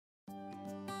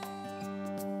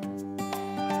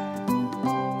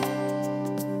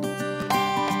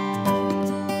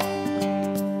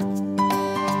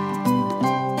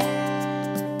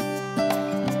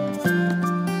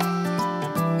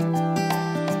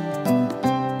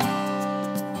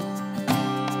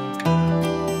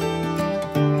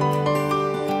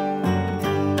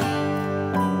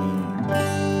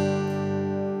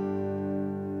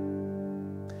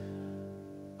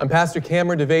Pastor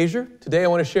Kameron DeVasher. Today I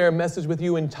want to share a message with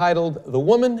you entitled, The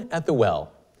Woman at the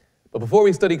Well. But before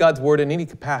we study God's Word in any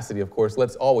capacity, of course,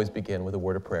 let's always begin with a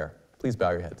word of prayer. Please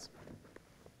bow your heads.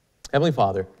 Heavenly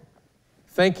Father,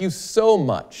 thank you so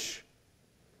much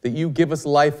that you give us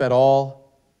life at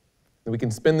all, that we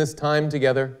can spend this time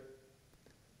together.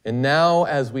 And now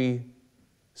as we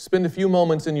spend a few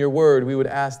moments in your Word, we would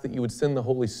ask that you would send the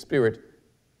Holy Spirit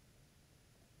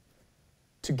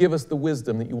to give us the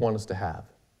wisdom that you want us to have.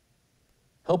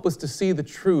 Help us to see the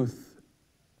truth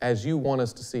as you want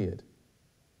us to see it.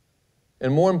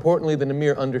 And more importantly than a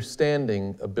mere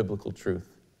understanding of biblical truth.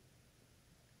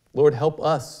 Lord, help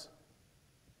us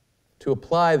to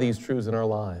apply these truths in our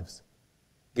lives.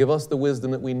 Give us the wisdom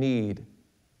that we need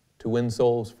to win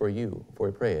souls for you, for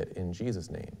we pray it in Jesus'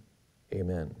 name.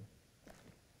 Amen.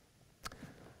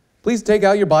 Please take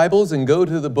out your Bibles and go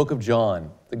to the book of John,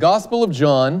 the Gospel of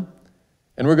John,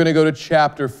 and we're going to go to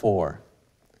chapter 4.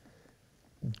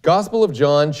 Gospel of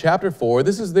John, chapter 4.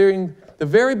 This is during the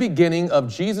very beginning of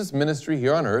Jesus' ministry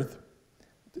here on earth,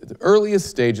 the earliest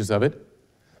stages of it.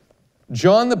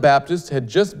 John the Baptist had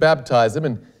just baptized him,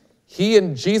 and he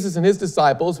and Jesus and his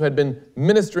disciples, who had been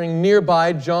ministering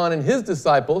nearby John and his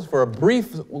disciples for a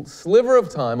brief sliver of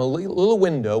time, a little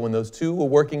window when those two were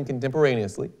working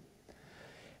contemporaneously.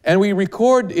 And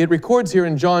it records here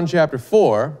in John chapter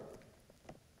 4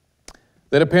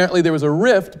 that apparently there was a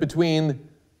rift between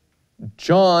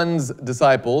John's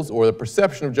disciples, or the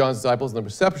perception of John's disciples, and the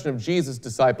perception of Jesus'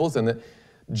 disciples, and that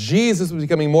Jesus was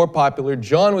becoming more popular,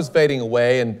 John was fading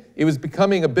away, and it was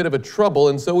becoming a bit of a trouble.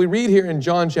 And so we read here in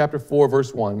John chapter 4,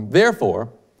 verse 1,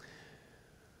 Therefore,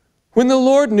 when the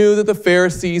Lord knew that the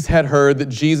Pharisees had heard that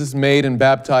Jesus made and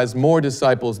baptized more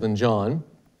disciples than John,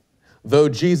 though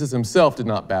Jesus himself did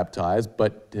not baptize,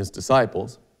 but his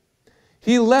disciples,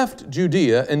 he left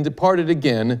Judea and departed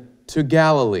again to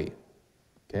Galilee.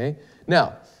 Okay?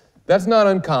 Now, that's not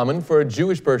uncommon for a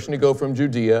Jewish person to go from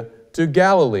Judea to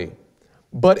Galilee.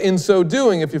 But in so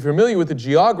doing, if you're familiar with the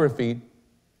geography,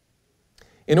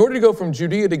 in order to go from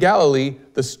Judea to Galilee,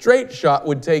 the straight shot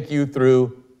would take you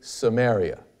through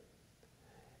Samaria.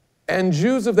 And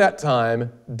Jews of that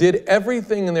time did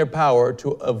everything in their power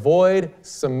to avoid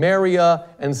Samaria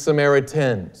and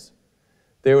Samaritans.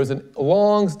 There was a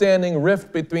long-standing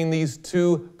rift between these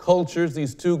two cultures,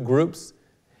 these two groups,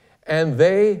 and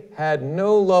they had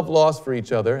no love lost for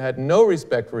each other, had no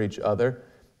respect for each other.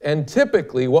 And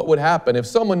typically what would happen, if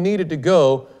someone needed to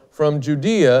go from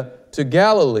Judea to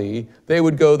Galilee, they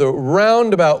would go the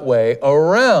roundabout way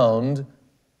around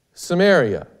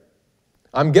Samaria.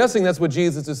 I'm guessing that's what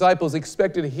Jesus' disciples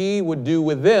expected he would do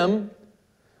with them.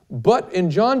 But in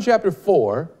John chapter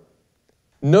 4,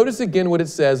 notice again what it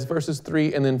says, verses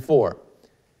 3 and then 4.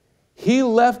 He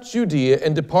left Judea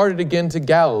and departed again to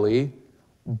Galilee,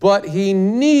 but he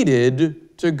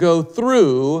needed to go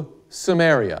through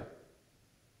Samaria.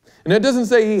 And it doesn't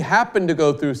say he happened to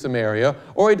go through Samaria,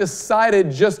 or he decided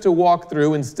just to walk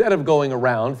through instead of going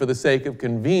around for the sake of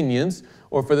convenience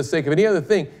or for the sake of any other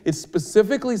thing. It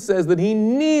specifically says that he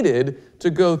needed to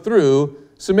go through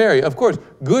Samaria. Of course,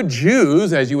 good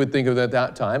Jews, as you would think of at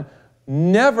that time,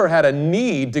 never had a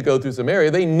need to go through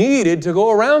Samaria. They needed to go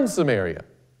around Samaria.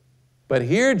 But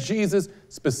here Jesus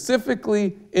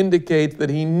specifically indicates that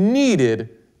he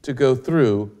needed to go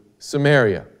through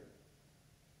Samaria.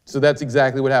 So that's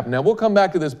exactly what happened. Now, we'll come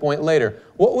back to this point later.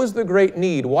 What was the great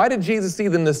need? Why did Jesus see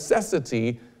the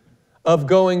necessity of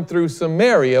going through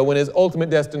Samaria when his ultimate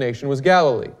destination was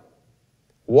Galilee?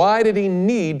 Why did he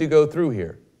need to go through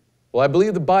here? Well, I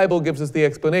believe the Bible gives us the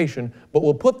explanation, but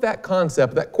we'll put that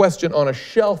concept, that question on a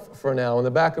shelf for now in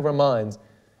the back of our minds,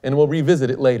 and we'll revisit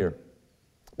it later.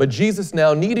 But Jesus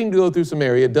now, needing to go through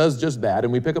Samaria, does just that,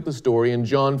 and we pick up the story in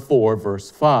John 4,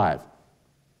 verse 5.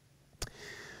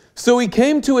 So he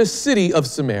came to a city of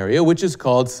Samaria, which is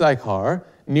called Sychar,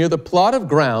 near the plot of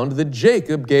ground that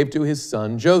Jacob gave to his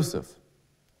son Joseph.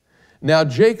 Now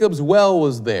Jacob's well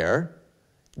was there.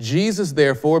 Jesus,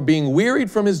 therefore, being wearied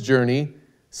from his journey,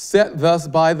 sat thus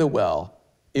by the well.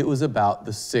 It was about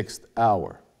the 6th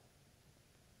hour.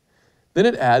 Then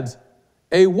it adds,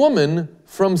 a woman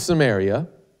from Samaria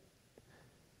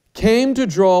came to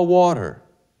draw water.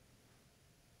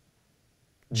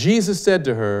 Jesus said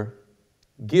to her,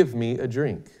 give me a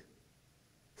drink.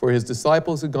 For his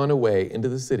disciples had gone away into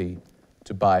the city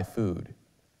to buy food.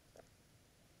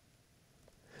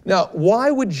 Now, why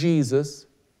would Jesus,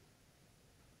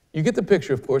 you get the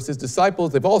picture, of course, his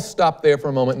disciples, they've all stopped there for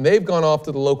a moment, and they've gone off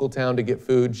to the local town to get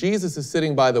food. Jesus is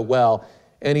sitting by the well,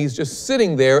 and he's just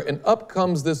sitting there, and up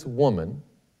comes this woman,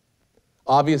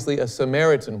 obviously a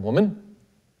Samaritan woman,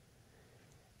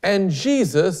 and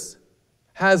Jesus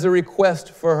has a request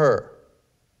for her.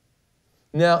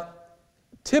 Now,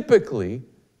 typically,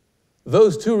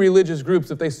 those two religious groups,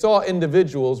 if they saw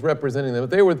individuals representing them, if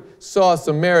they saw a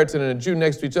Samaritan and a Jew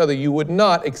next to each other, you would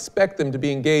not expect them to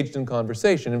be engaged in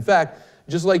conversation. In fact,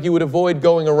 just like you would avoid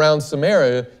going around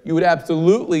Samaria, you would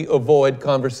absolutely avoid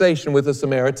conversation with a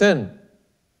Samaritan.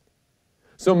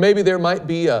 So maybe there might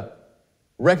be a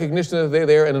recognition that they're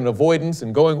there and an avoidance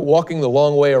and walking the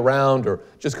long way around, or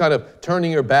just kind of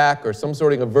turning your back, or some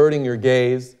sort of averting your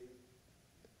gaze.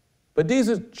 But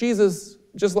Jesus,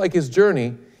 just like his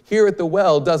journey here at the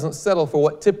well, doesn't settle for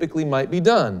what typically might be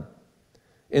done.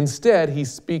 Instead, he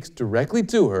speaks directly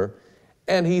to her,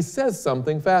 and he says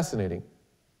something fascinating.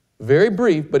 Very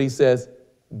brief, but he says,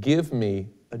 "Give me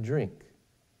a drink."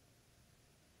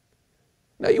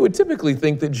 Now, you would typically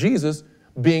think that Jesus,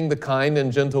 being the kind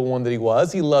and gentle one that he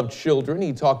was, he loved children.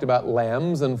 He talked about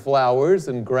lambs and flowers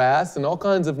and grass and all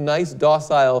kinds of nice,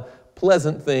 docile,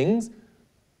 pleasant things.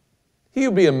 He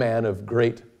would be a man of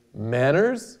great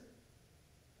manners,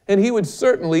 and he would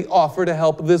certainly offer to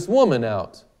help this woman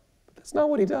out. But that's not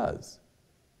what he does.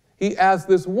 He asks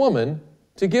this woman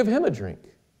to give him a drink.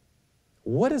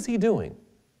 What is he doing?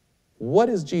 What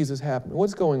is Jesus happening?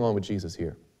 What's going on with Jesus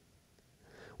here?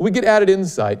 We get added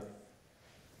insight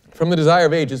from the Desire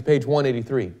of Ages, page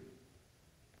 183.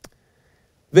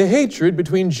 The hatred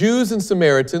between Jews and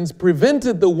Samaritans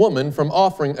prevented the woman from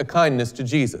offering a kindness to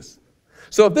Jesus.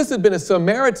 So if this had been a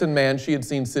Samaritan man she had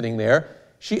seen sitting there,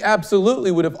 she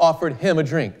absolutely would have offered him a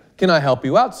drink. "Can I help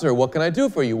you out, sir? What can I do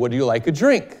for you? Would you like a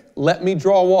drink? Let me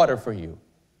draw water for you."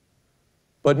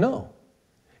 But no.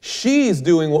 She's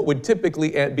doing what would typically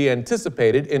be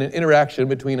anticipated in an interaction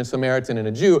between a Samaritan and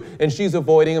a Jew, and she's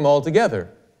avoiding him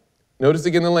altogether. Notice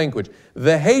again the language.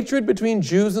 The hatred between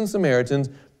Jews and Samaritans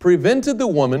prevented the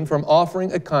woman from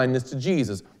offering a kindness to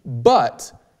Jesus.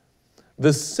 But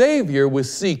the Savior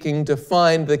was seeking to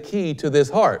find the key to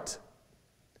this heart.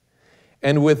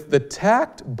 And with the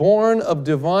tact born of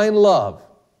divine love,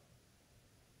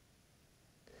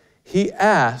 he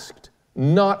asked,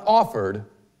 not offered,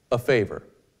 a favor.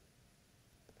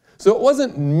 So it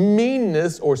wasn't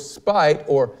meanness or spite,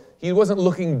 or he wasn't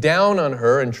looking down on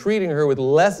her and treating her with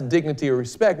less dignity or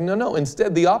respect. No,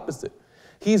 instead the opposite.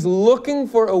 He's looking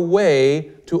for a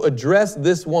way to address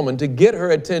this woman, to get her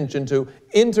attention, to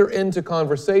enter into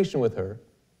conversation with her.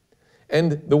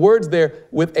 And the words there,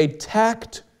 with a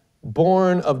tact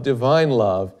born of divine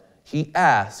love, he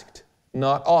asked,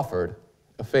 not offered,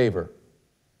 a favor.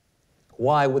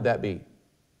 Why would that be?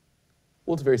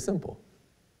 Well, it's very simple.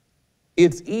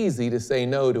 It's easy to say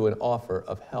no to an offer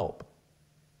of help,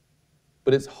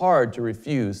 but it's hard to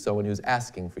refuse someone who's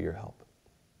asking for your help.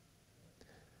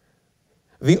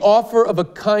 The offer of a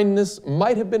kindness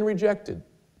might have been rejected,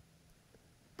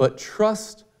 but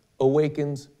trust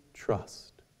awakens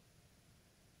trust.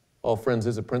 Oh, friends,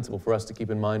 there's a principle for us to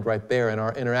keep in mind right there in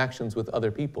our interactions with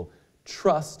other people.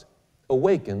 Trust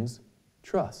awakens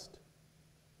trust.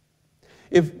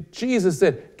 If Jesus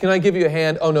said, "Can I give you a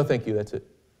hand?" "Oh, no, thank you, that's it."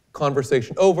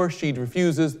 Conversation over, she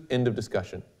refuses, end of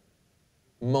discussion.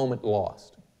 Moment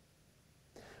lost.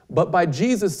 But by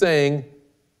Jesus saying,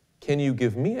 "Can you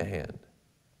give me a hand?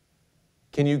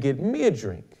 Can you get me a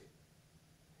drink?"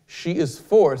 she is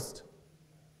forced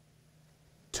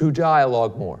to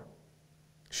dialogue more.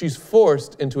 She's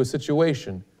forced into a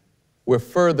situation where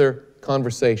further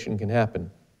conversation can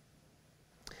happen.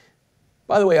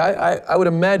 By the way, I would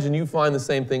imagine you find the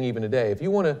same thing even today. If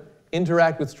you want to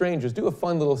interact with strangers, do a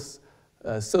fun little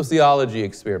sociology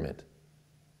experiment.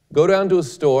 Go down to a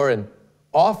store and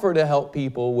offer to help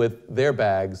people with their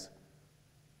bags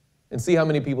and see how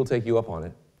many people take you up on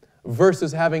it,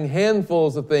 versus having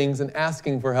handfuls of things and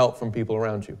asking for help from people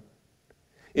around you.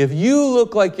 If you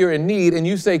look like you're in need and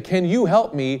you say, "Can you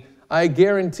help me?" I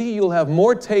guarantee you'll have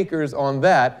more takers on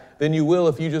that than you will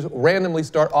if you just randomly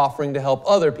start offering to help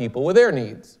other people with their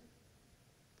needs.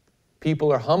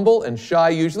 People are humble and shy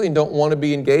usually and don't want to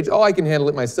be engaged. "Oh, I can handle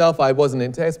it myself. I wasn't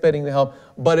anticipating the help."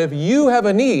 But if you have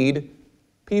a need,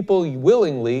 people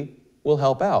willingly will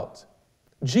help out.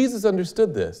 Jesus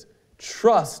understood this.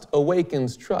 Trust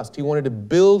awakens trust. He wanted to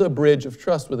build a bridge of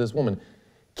trust with this woman.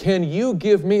 "Can you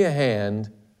give me a hand?"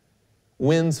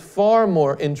 wins far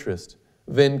more interest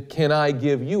than "Can I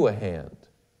give you a hand?"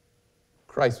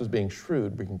 Christ was being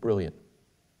shrewd, being brilliant.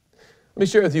 Let me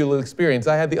share with you a little experience.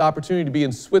 I had the opportunity to be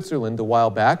in Switzerland a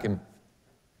while back, and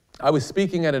I was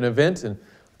speaking at an event, and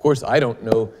of course I don't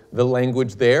know the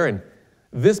language there, and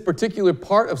this particular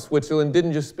part of Switzerland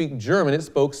didn't just speak German, it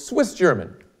spoke Swiss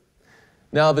German.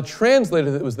 Now the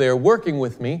translator that was there working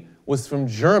with me was from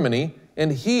Germany,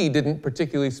 and he didn't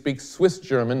particularly speak Swiss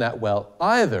German that well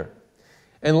either.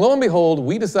 And lo and behold,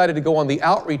 we decided to go on the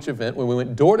outreach event when we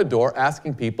went door to door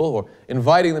asking people or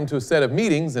inviting them to a set of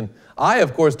meetings. And I,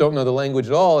 of course, don't know the language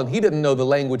at all, and he didn't know the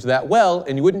language that well.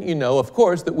 And wouldn't you know, of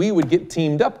course, that we would get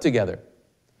teamed up together.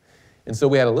 And so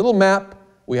we had a little map.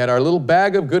 We had our little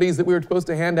bag of goodies that we were supposed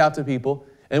to hand out to people.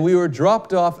 And we were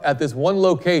dropped off at this one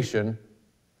location.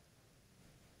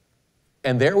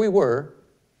 And there we were,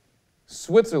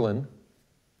 Switzerland,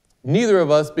 neither of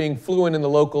us being fluent in the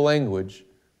local language,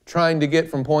 trying to get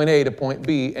from point A to point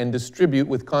B and distribute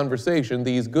with conversation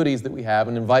these goodies that we have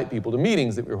and invite people to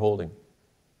meetings that we're holding.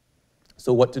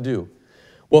 So what to do?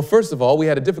 Well, first of all, we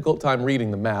had a difficult time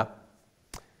reading the map.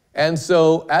 And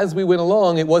so as we went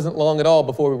along, it wasn't long at all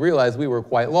before we realized we were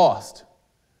quite lost.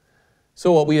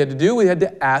 So what we had to do, we had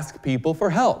to ask people for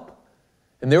help.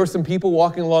 And there were some people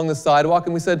walking along the sidewalk,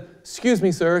 and we said, "Excuse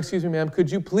me, sir, excuse me, ma'am,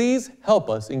 could you please help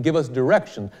us and give us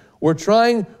direction? We're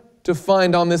trying to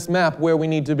find on this map where we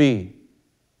need to be."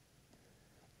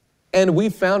 And we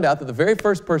found out that the very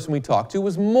first person we talked to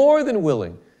was more than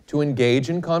willing to engage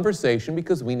in conversation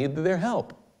because we needed their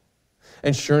help.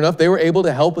 And sure enough, they were able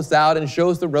to help us out and show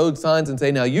us the road signs and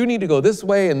say, "Now you need to go this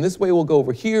way, and this way we'll go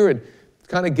over here," and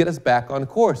kind of get us back on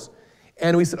course.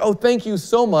 And we said, "Oh, thank you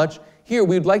so much. Here,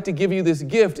 we'd like to give you this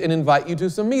gift and invite you to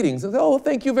some meetings." And they said, "Oh,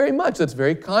 thank you very much. That's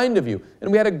very kind of you."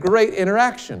 And we had a great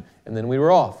interaction. And then we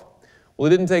were off. Well,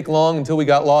 it didn't take long until we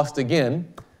got lost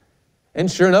again.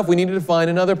 And sure enough, we needed to find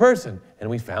another person. And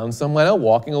we found someone else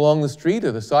walking along the street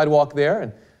or the sidewalk there,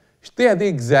 and they had the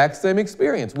exact same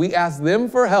experience. We asked them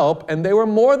for help, and they were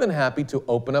more than happy to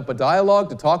open up a dialogue,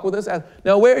 to talk with us. Ask,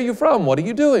 "Now, where are you from? What are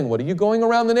you doing? What are you going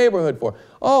around the neighborhood for?"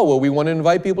 "Oh, well, we want to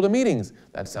invite people to meetings."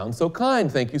 "That sounds so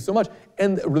kind. Thank you so much."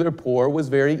 And the rapport was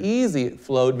very easy. It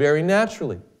flowed very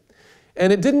naturally.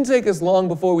 And it didn't take us long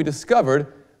before we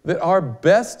discovered that our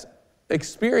best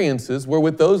experiences were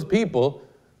with those people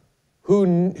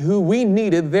who we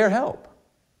needed their help.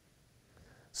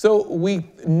 So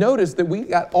we noticed that we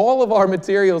got all of our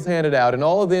materials handed out and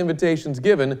all of the invitations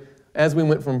given as we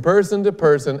went from person to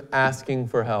person asking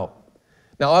for help.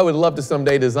 Now, I would love to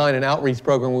someday design an outreach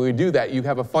program where we do that. You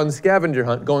have a fun scavenger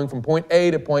hunt going from point A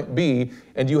to point B,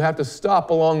 and you have to stop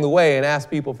along the way and ask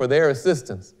people for their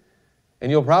assistance.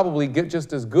 And you'll probably get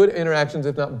just as good interactions,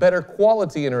 if not better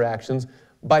quality interactions,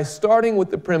 by starting with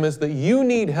the premise that you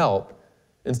need help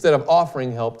instead of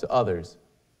offering help to others.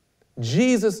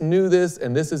 Jesus knew this,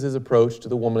 and this is his approach to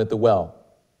the woman at the well.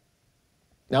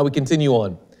 Now we continue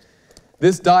on.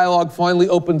 This dialogue finally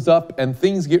opens up, and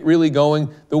things get really going.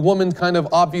 The woman kind of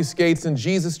obfuscates, and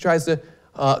Jesus tries to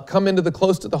come into the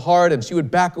close to the heart, and she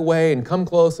would back away and come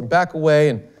close and back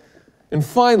away. And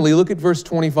finally, look at verse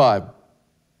 25.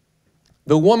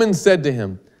 The woman said to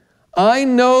him, "I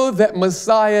know that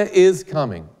Messiah is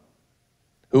coming,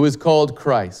 who is called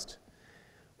Christ.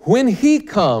 When he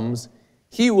comes,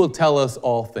 he will tell us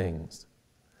all things."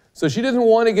 So she doesn't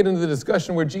want to get into the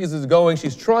discussion where Jesus is going.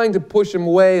 She's trying to push him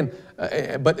away,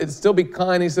 but it's still be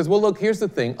kind. He says, "Well, look, here's the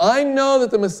thing. I know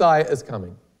that the Messiah is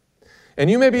coming. And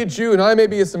you may be a Jew and I may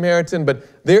be a Samaritan, but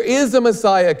there is a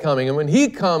Messiah coming. And when he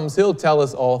comes, he'll tell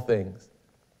us all things."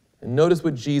 And notice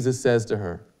what Jesus says to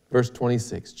her. Verse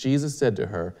 26, Jesus said to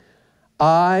her,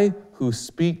 "I who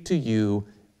speak to you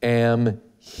am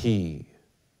he."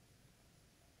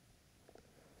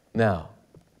 Now,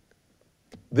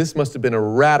 this must have been a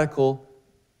radical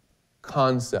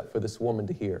concept for this woman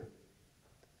to hear.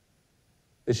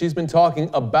 That she's been talking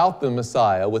about the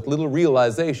Messiah with little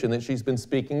realization that she's been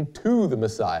speaking to the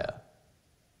Messiah.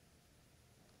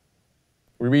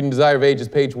 We read in Desire of Ages,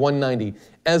 page 190.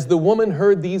 As the woman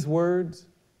heard these words,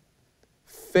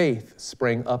 faith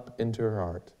sprang up into her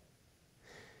heart.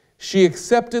 She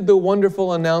accepted the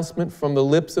wonderful announcement from the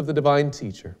lips of the divine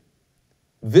teacher.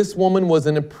 This woman was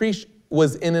in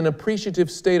an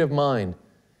appreciative state of mind.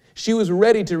 She was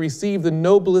ready to receive the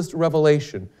noblest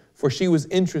revelation, for she was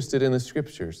interested in the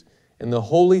Scriptures, and the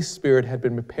Holy Spirit had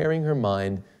been preparing her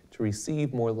mind to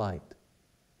receive more light.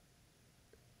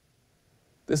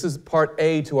 This is part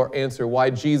A to our answer why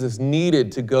Jesus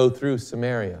needed to go through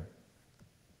Samaria.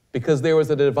 Because there was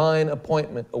a divine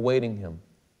appointment awaiting him.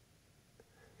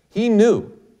 He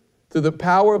knew, through the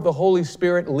power of the Holy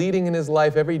Spirit leading in his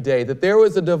life every day, that there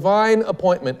was a divine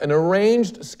appointment, an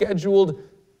arranged, scheduled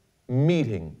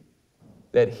meeting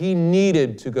that he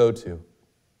needed to go to.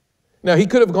 Now, he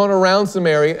could have gone around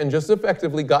Samaria and just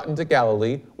effectively gotten to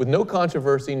Galilee with no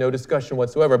controversy, no discussion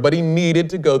whatsoever, but he needed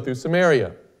to go through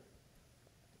Samaria.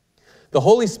 The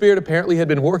Holy Spirit apparently had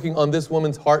been working on this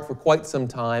woman's heart for quite some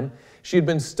time. She had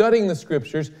been studying the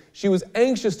Scriptures. She was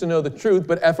anxious to know the truth,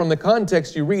 but from the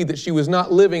context you read that she was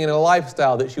not living in a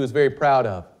lifestyle that she was very proud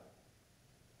of.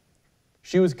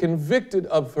 She was convicted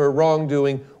of her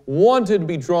wrongdoing, wanted to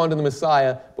be drawn to the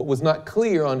Messiah, but was not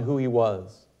clear on who he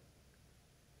was.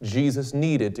 Jesus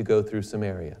needed to go through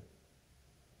Samaria.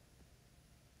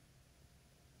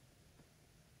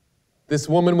 This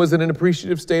woman was in an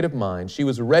appreciative state of mind. She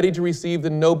was ready to receive the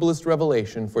noblest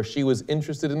revelation, for she was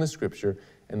interested in the Scripture,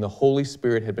 and the Holy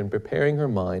Spirit had been preparing her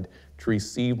mind to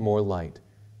receive more light.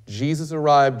 Jesus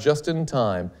arrived just in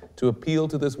time to appeal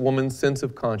to this woman's sense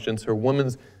of conscience,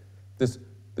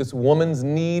 this woman's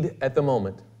need at the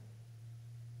moment.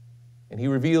 And he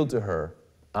revealed to her,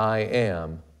 I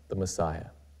am the Messiah.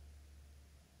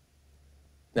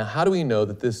 Now, how do we know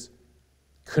that this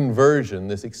conversion,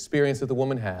 this experience that the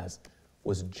woman has,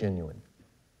 was genuine?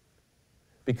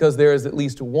 Because there is at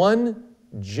least one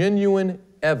genuine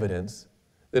evidence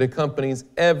that accompanies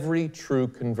every true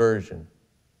conversion,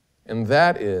 and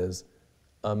that is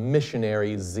a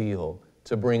missionary zeal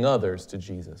to bring others to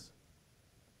Jesus.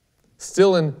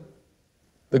 Still in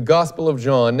the Gospel of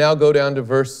John, now go down to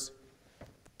verse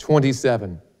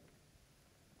 27.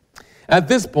 At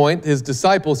this point, his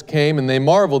disciples came and they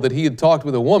marveled that he had talked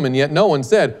with a woman, yet no one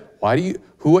said,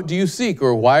 what do you seek?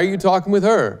 Or why are you talking with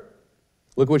her?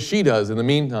 Look what she does in the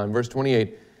meantime. Verse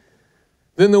 28.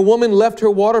 Then the woman left her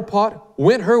water pot,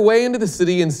 went her way into the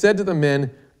city, and said to the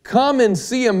men, come and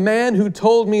see a man who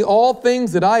told me all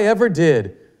things that I ever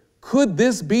did. Could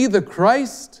this be the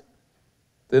Christ?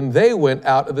 Then they went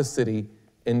out of the city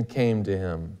and came to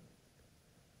him.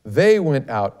 They went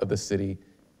out of the city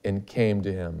and came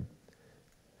to him.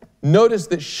 Notice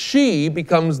that she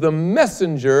becomes the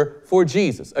messenger for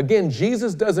Jesus. Again,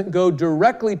 Jesus doesn't go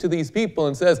directly to these people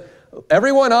and says,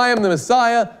 everyone, I am the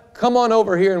Messiah. Come on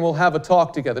over here and we'll have a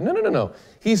talk together. No.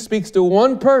 He speaks to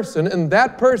one person, and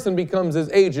that person becomes his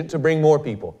agent to bring more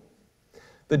people.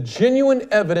 The genuine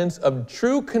evidence of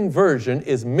true conversion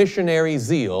is missionary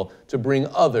zeal to bring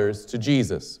others to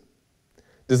Jesus.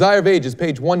 Desire of Ages,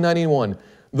 page 191.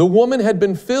 The woman had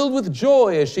been filled with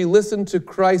joy as she listened to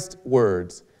Christ's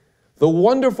words. The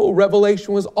wonderful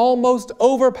revelation was almost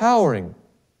overpowering.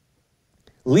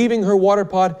 Leaving her water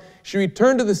pot, she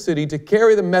returned to the city to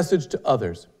carry the message to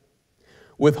others.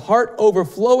 With heart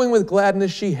overflowing with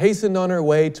gladness, she hastened on her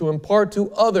way to impart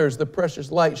to others the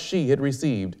precious light she had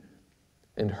received.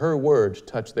 And her words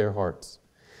touched their hearts.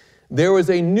 There was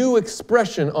a new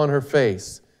expression on her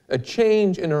face, a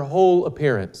change in her whole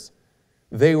appearance.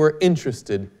 They were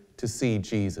interested to see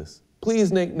Jesus.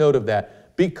 Please make note of that.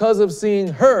 Because of seeing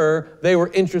her, they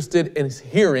were interested in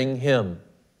hearing him.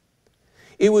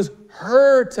 It was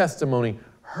her testimony,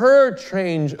 her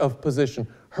change of position,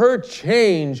 her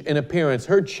change in appearance,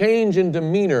 her change in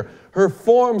demeanor, her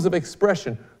forms of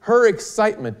expression, her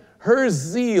excitement, her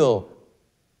zeal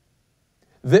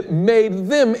that made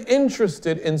them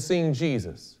interested in seeing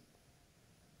Jesus.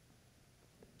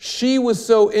 She was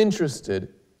so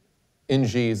interested in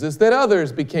Jesus that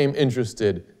others became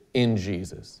interested in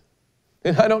Jesus.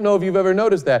 And I don't know if you've ever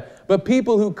noticed that, but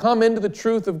people who come into the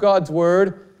truth of God's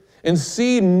Word and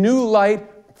see new light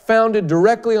founded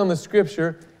directly on the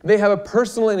Scripture, they have a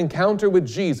personal encounter with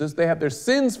Jesus, they have their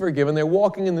sins forgiven, they're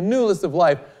walking in the newness of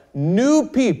life. New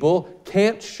people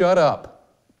can't shut up.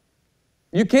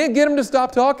 You can't get them to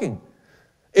stop talking.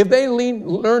 If they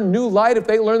learn new light, if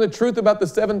they learn the truth about the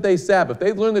seventh-day Sabbath,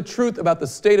 they learn the truth about the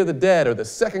state of the dead or the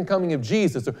second coming of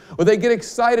Jesus, or they get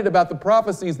excited about the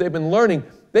prophecies they've been learning,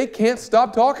 they can't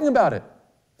stop talking about it.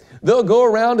 They'll go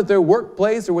around at their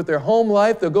workplace or with their home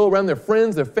life. They'll go around their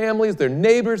friends, their families, their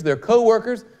neighbors, their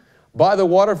co-workers. By the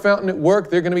water fountain at work,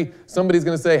 somebody's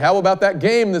going to say, how about that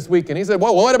game this weekend? He said,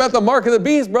 well, what about the mark of the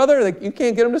beast, brother? You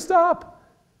can't get them to stop.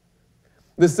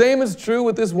 The same is true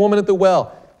with this woman at the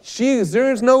well.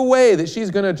 There's no way that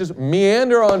she's going to just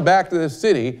meander on back to the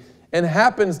city and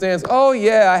happenstance, oh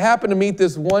yeah, I happened to meet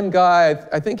this one guy.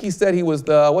 I think he said he was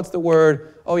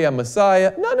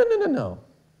Messiah. No.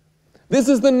 This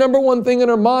is the number one thing in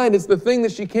her mind. It's the thing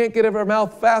that she can't get out of her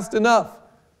mouth fast enough.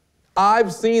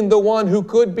 I've seen the one who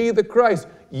could be the Christ.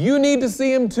 You need to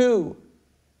see him too.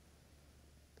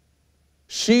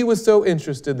 She was so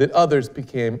interested that others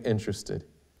became interested.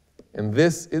 And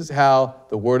this is how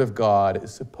the Word of God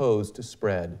is supposed to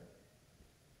spread.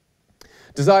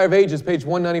 Desire of Ages, page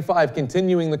 195,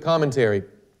 continuing the commentary.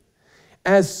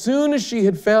 As soon as she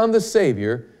had found the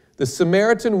Savior, the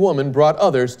Samaritan woman brought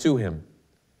others to him.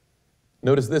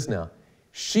 Notice this now.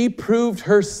 She proved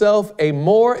herself a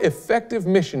more effective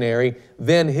missionary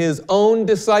than his own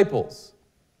disciples.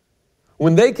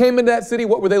 When they came into that city,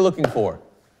 what were they looking for?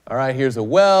 All right, here's a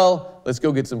well. Let's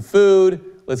go get some food.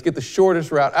 Let's get the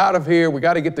shortest route out of here. We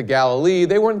got to get to Galilee.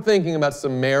 They weren't thinking about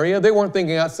Samaria. They weren't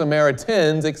thinking about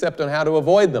Samaritans except on how to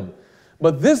avoid them.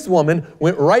 But this woman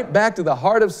went right back to the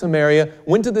heart of Samaria,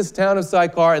 went to this town of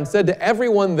Sychar, and said to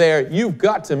everyone there, "You've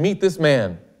got to meet this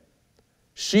man."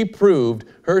 She proved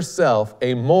herself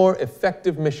a more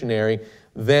effective missionary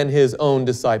than his own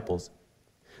disciples.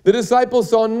 The disciples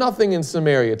saw nothing in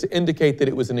Samaria to indicate that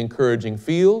it was an encouraging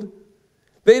field.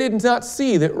 They did not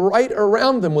see that right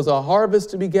around them was a harvest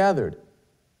to be gathered.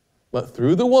 But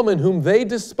through the woman whom they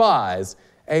despised,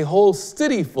 a whole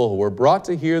city full were brought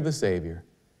to hear the Savior.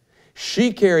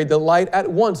 She carried the light at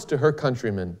once to her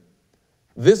countrymen.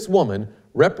 This woman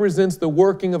represents the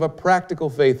working of a practical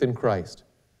faith in Christ.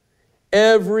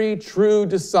 Every true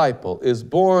disciple is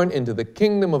born into the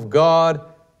kingdom of God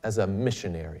as a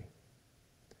missionary.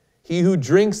 He who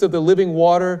drinks of the living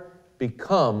water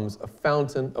becomes a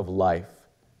fountain of life.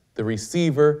 The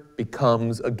receiver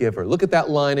becomes a giver. Look at that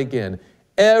line again.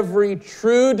 Every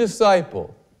true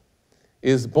disciple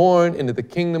is born into the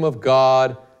kingdom of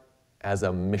God as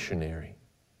a missionary.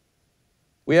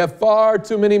 We have far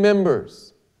too many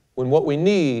members when what we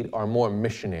need are more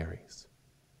missionaries.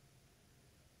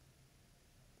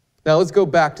 Now let's go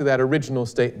back to that original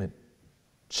statement.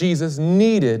 Jesus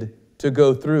needed to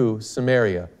go through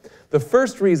Samaria. The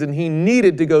first reason he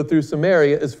needed to go through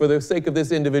Samaria is for the sake of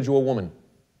this individual woman.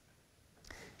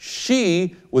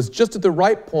 She was just at the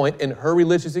right point in her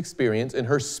religious experience, in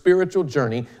her spiritual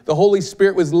journey. The Holy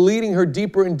Spirit was leading her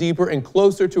deeper and deeper and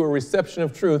closer to a reception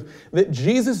of truth, that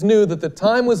Jesus knew that the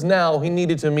time was now he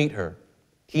needed to meet her.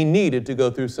 He needed to go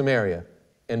through Samaria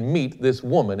and meet this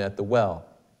woman at the well.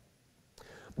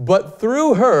 But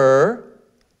through her,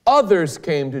 others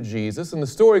came to Jesus, and the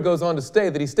story goes on to say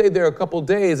that he stayed there a couple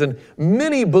days, and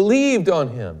many believed on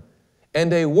him.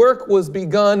 And a work was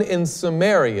begun in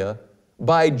Samaria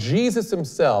by Jesus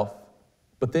himself,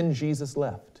 but then Jesus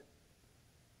left.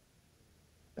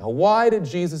 Now, why did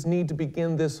Jesus need to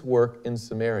begin this work in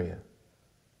Samaria?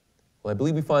 Well, I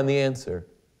believe we find the answer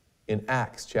in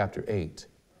Acts chapter 8.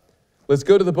 Let's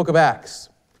go to the book of Acts.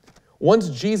 Once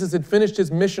Jesus had finished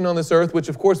his mission on this earth, which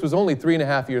of course was only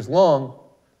 3.5 years long,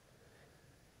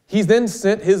 he then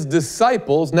sent his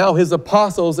disciples, now his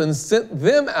apostles, and sent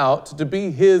them out to be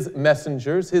his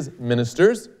messengers, his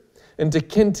ministers, and to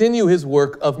continue his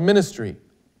work of ministry.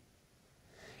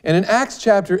 And in Acts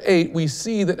chapter 8, we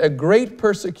see that a great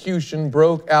persecution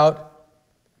broke out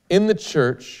in the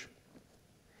church,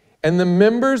 and the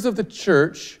members of the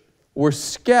church were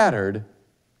scattered,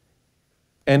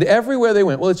 and everywhere they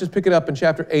went. Well, let's just pick it up in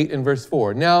chapter 8 and verse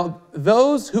 4. Now,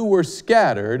 those who were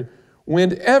scattered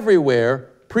went everywhere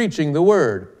preaching the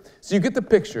word. So you get the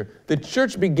picture. The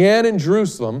church began in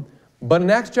Jerusalem, but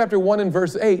in Acts chapter 1 and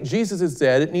verse 8, Jesus has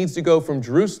said it needs to go from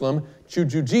Jerusalem to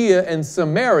Judea and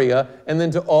Samaria and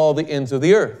then to all the ends of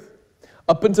the earth.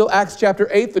 Up until Acts chapter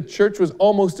 8, the church was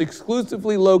almost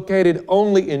exclusively located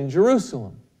only in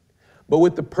Jerusalem. But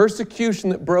with the persecution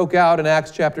that broke out in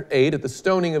Acts chapter 8 at the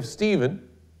stoning of Stephen,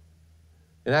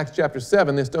 in Acts chapter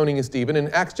 7, the stoning of Stephen,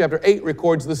 and Acts chapter 8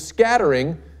 records the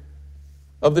scattering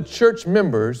of the church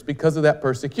members because of that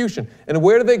persecution. And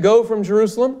where do they go from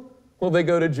Jerusalem? Well, they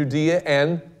go to Judea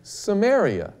and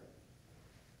Samaria.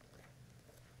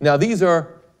 Now, these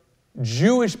are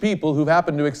Jewish people who've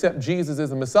happened to accept Jesus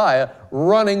as the Messiah,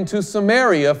 running to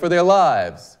Samaria for their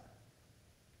lives.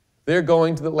 They're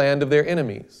going to the land of their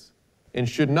enemies and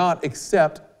should not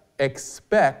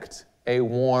expect a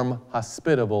warm,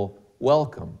 hospitable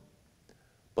welcome.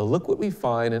 But look what we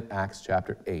find in Acts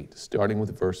chapter 8, starting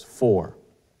with verse 4.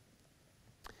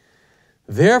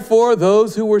 Therefore,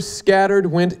 those who were scattered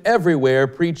went everywhere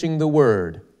preaching the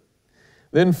word.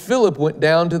 Then Philip went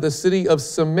down to the city of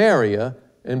Samaria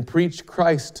and preached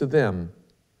Christ to them.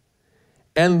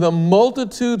 And the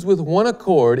multitudes with one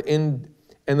accord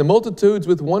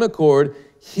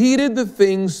heeded the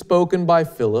things spoken by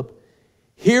Philip,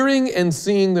 hearing and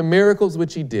seeing the miracles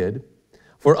which he did.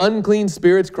 For unclean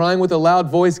spirits, crying with a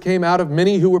loud voice, came out of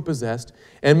many who were possessed,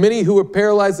 and many who were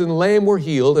paralyzed and lame were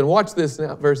healed. And watch this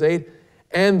now, verse 8.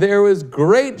 And there was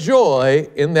great joy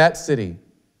in that city.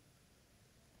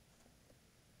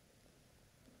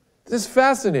 This is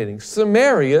fascinating.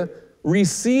 Samaria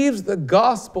receives the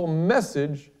gospel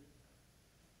message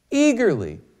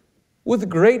eagerly, with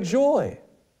great joy.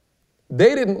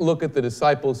 They didn't look at the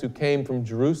disciples who came from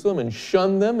Jerusalem and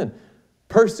shun them and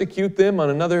persecute them on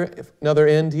another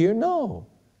end here. No.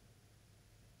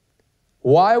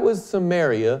 Why was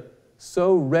Samaria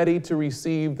so ready to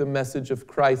receive the message of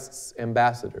Christ's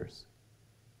ambassadors?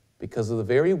 Because of the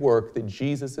very work that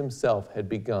Jesus himself had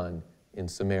begun in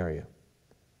Samaria.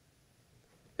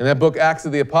 In that book, Acts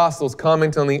of the Apostles,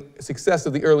 comment on the success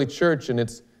of the early church and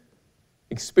its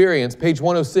experience, page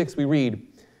 106, we read,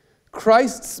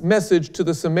 Christ's message to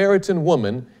the Samaritan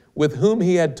woman with whom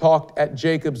he had talked at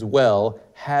Jacob's well,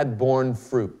 had borne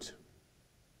fruit.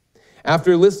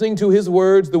 After listening to his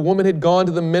words, the woman had gone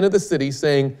to the men of the city,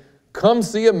 saying, "Come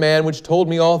see a man which told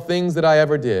me all things that I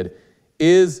ever did.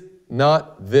 Is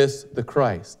not this the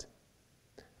Christ?"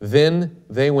 Then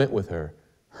they went with her,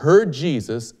 heard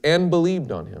Jesus, and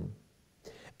believed on him.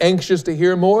 Anxious to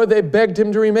hear more, they begged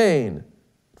him to remain.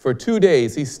 For 2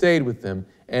 days he stayed with them,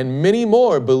 and many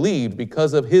more believed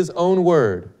because of his own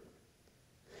word.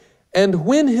 And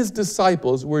when his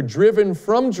disciples were driven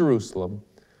from Jerusalem,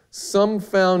 some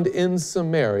found in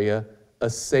Samaria a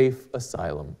safe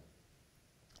asylum.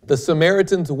 The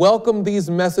Samaritans welcomed these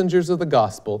messengers of the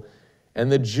gospel,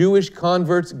 and the Jewish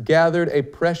converts gathered a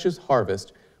precious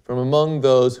harvest from among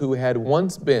those who had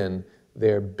once been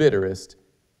their bitterest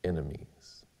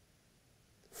enemies.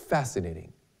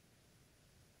 Fascinating.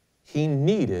 He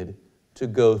needed to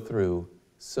go through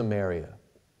Samaria.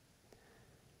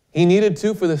 He needed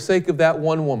to for the sake of that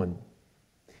one woman.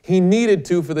 He needed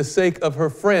to for the sake of her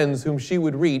friends whom she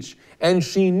would reach, and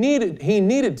he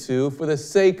needed to for the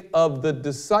sake of the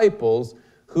disciples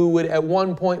who would at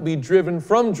one point be driven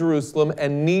from Jerusalem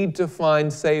and need to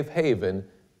find safe haven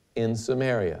in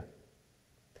Samaria.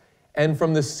 And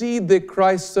from the seed that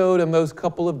Christ sowed in those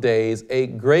couple of days, a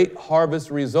great harvest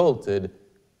resulted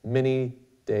many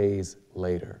days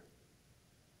later.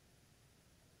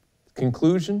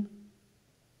 Conclusion?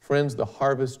 Friends, the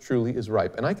harvest truly is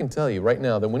ripe. And I can tell you right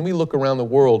now that when we look around the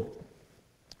world,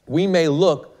 we may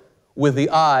look with the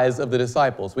eyes of the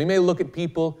disciples. We may look at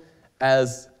people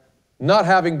as not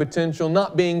having potential,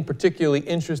 not being particularly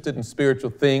interested in spiritual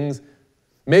things,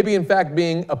 maybe in fact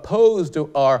being opposed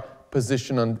to our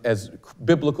position as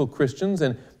biblical Christians,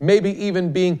 and maybe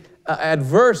even being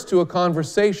adverse to a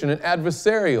conversation and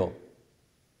adversarial.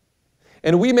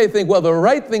 And we may think, well, the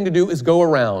right thing to do is go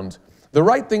around. The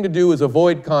right thing to do is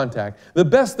avoid contact. The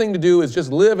best thing to do is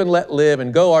just live and let live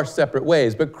and go our separate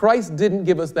ways. But Christ didn't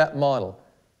give us that model.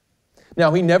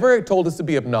 Now, he never told us to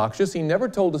be obnoxious. He never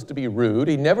told us to be rude.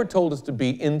 He never told us to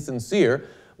be insincere.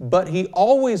 But he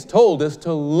always told us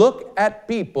to look at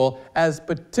people as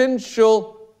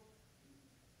potential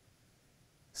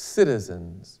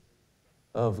citizens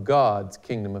of God's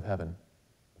kingdom of heaven.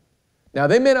 Now,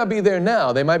 they may not be there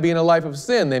now. They might be in a life of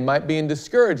sin. They might be in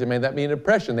discouragement. They might be in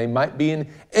depression. They might be in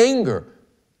anger.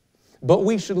 But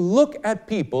we should look at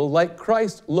people like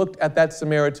Christ looked at that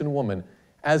Samaritan woman,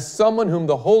 as someone whom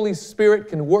the Holy Spirit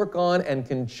can work on and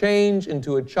can change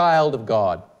into a child of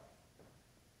God.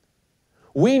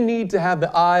 We need to have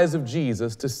the eyes of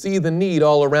Jesus to see the need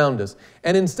all around us.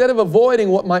 And instead of avoiding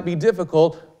what might be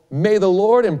difficult, may the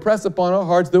Lord impress upon our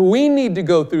hearts that we need to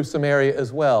go through Samaria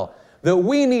as well, that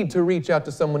we need to reach out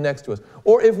to someone next to us.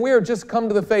 Or if we're just come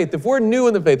to the faith, if we're new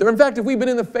in the faith, or in fact, if we've been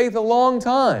in the faith a long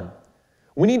time,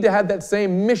 we need to have that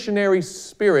same missionary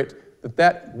spirit that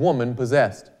that woman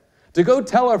possessed. To go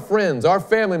tell our friends, our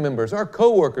family members, our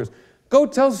co-workers, go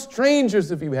tell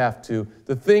strangers if you have to,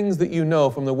 the things that you know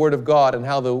from the Word of God and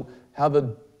how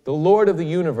the Lord of the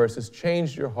universe has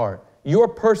changed your heart. Your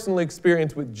personal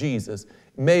experience with Jesus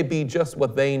may be just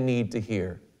what they need to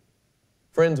hear.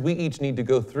 Friends, we each need to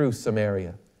go through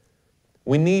Samaria.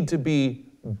 We need to be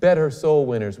better soul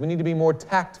winners. We need to be more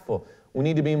tactful. We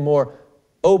need to be more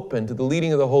open to the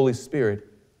leading of the Holy Spirit.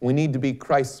 We need to be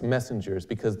Christ's messengers,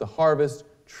 because the harvest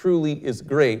truly is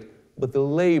great, but the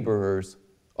laborers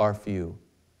are few.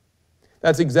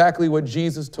 That's exactly what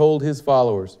Jesus told his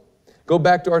followers. Go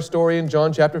back to our story in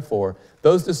John chapter 4.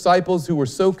 Those disciples who were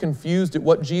so confused at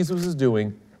what Jesus was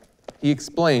doing, he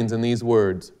explains in these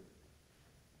words.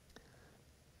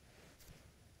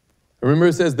 Remember,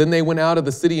 it says, then they went out of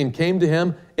the city and came to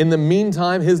him. In the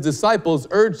meantime, his disciples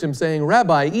urged him, saying,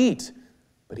 Rabbi, eat.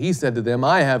 But he said to them,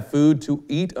 I have food to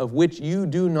eat of which you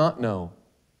do not know.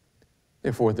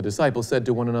 Therefore the disciples said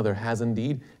to one another, has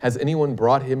anyone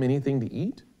brought him anything to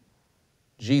eat?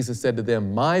 Jesus said to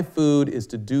them, my food is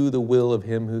to do the will of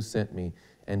him who sent me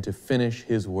and to finish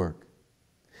his work.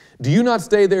 Do you not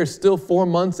stay there still 4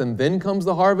 months, and then comes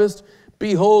the harvest?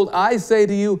 Behold, I say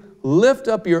to you, lift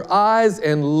up your eyes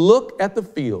and look at the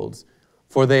fields,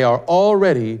 for they are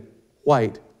already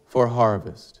white for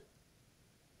harvest.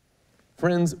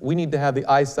 Friends, we need to have the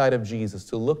eyesight of Jesus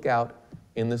to look out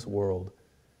in this world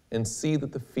and see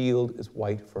that the field is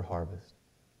white for harvest.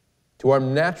 To our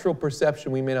natural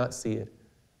perception, we may not see it,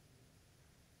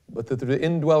 but that through the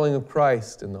indwelling of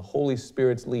Christ and the Holy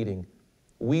Spirit's leading,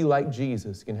 we, like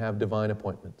Jesus, can have divine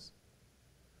appointments.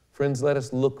 Friends, let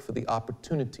us look for the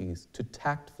opportunities to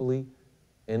tactfully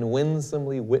and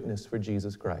winsomely witness for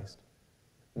Jesus Christ.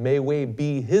 May we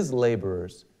be his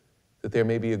laborers, that there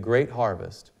may be a great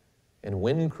harvest. And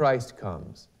when Christ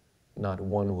comes, not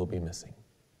one will be missing.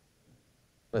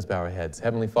 Let's bow our heads.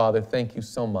 Heavenly Father, thank you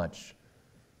so much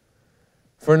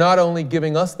for not only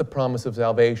giving us the promise of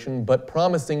salvation, but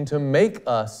promising to make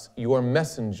us your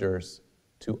messengers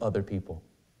to other people.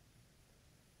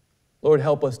 Lord,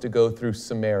 help us to go through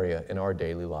Samaria in our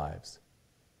daily lives.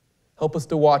 Help us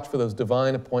to watch for those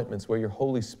divine appointments where your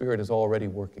Holy Spirit is already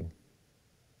working.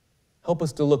 Help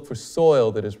us to look for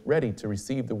soil that is ready to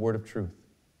receive the word of truth.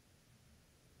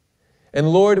 And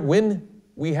Lord, when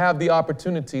we have the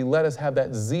opportunity, let us have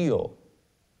that zeal,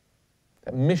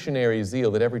 that missionary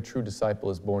zeal that every true disciple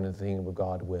is born into the kingdom of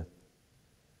God with.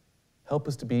 Help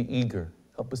us to be eager.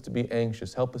 Help us to be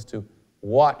anxious. Help us to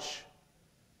watch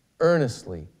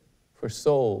earnestly for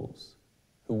souls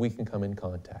who we can come in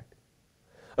contact.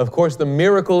 Of course, the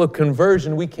miracle of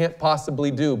conversion we can't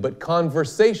possibly do, but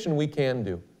conversation we can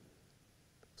do.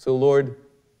 So Lord,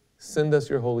 send us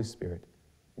your Holy Spirit.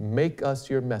 Make us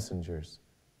your messengers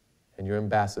and your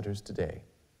ambassadors today.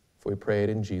 For we pray it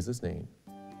in Jesus' name.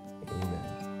 Amen.